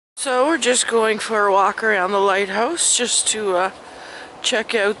So we're just going for a walk around the lighthouse just to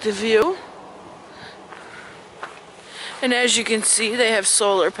check out the view. And as you can see, they have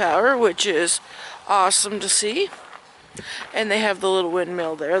solar power, which is awesome to see. And they have the little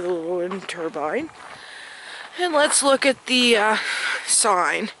windmill there, the little wind turbine. And let's look at the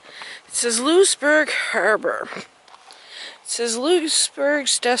sign. It says Louisbourg Harbor. It says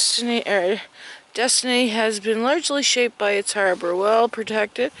Louisbourg's destiny has been largely shaped by its harbor, well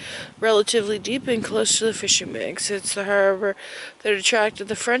protected, relatively deep and close to the fishing banks. It's the harbor that attracted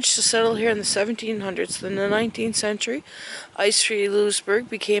the French to settle here in the 1700s. In the 19th century, ice-free Louisbourg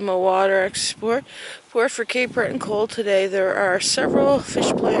became a water export port for Cape Breton coal. Today, there are several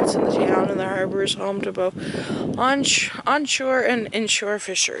fish plants in the town, and the harbor is home to both onshore and inshore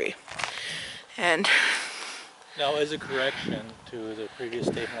fishery. And now, as a correction to the previous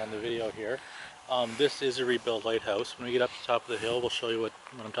statement on the video here, this is a rebuilt lighthouse. When we get up to the top of the hill, we'll show you what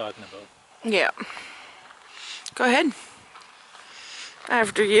I'm talking about. Yeah. Go ahead.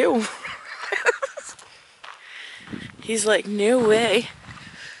 After you. He's like, no way.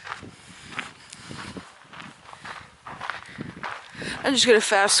 I'm just going to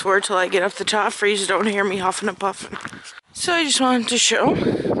fast forward till I get up the top for you so don't hear me huffing and puffing. So I just wanted to show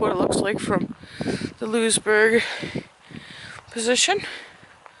what it looks like from the Louisbourg position.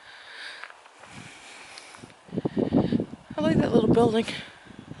 I like that little building.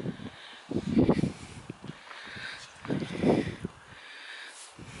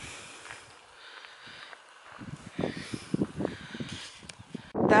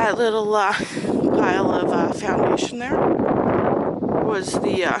 That little pile of foundation there was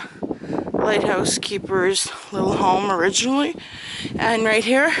the lighthouse keeper's little home originally. And right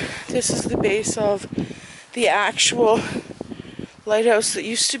here, this is the base of the actual lighthouse that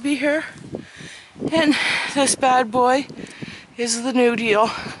used to be here. And this bad boy is the new deal.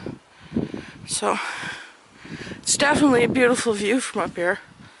 So it's definitely a beautiful view from up here.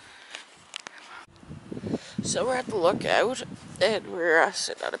 So we're at the lookout and we're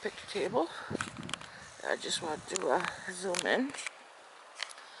sitting at a picnic table. I just want to zoom in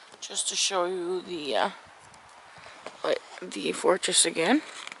just to show you the fortress again.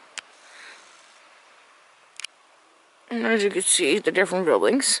 And as you can see, the different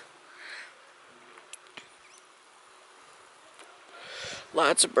buildings.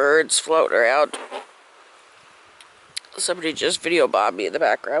 Lots of birds floating around. Somebody just video bombed me in the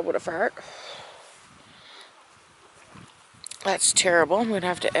background. What a fart. That's terrible. I'm going to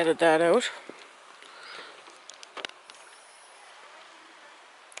have to edit that out.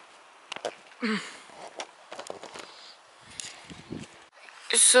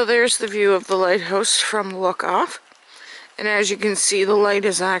 So there's the view of the lighthouse from the look off. And as you can see, the light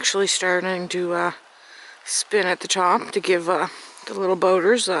is actually starting to spin at the top to give the little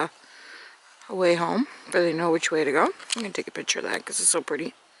boaters a way home, so they know which way to go. I'm going to take a picture of that because it's so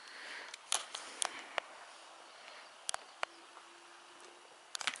pretty.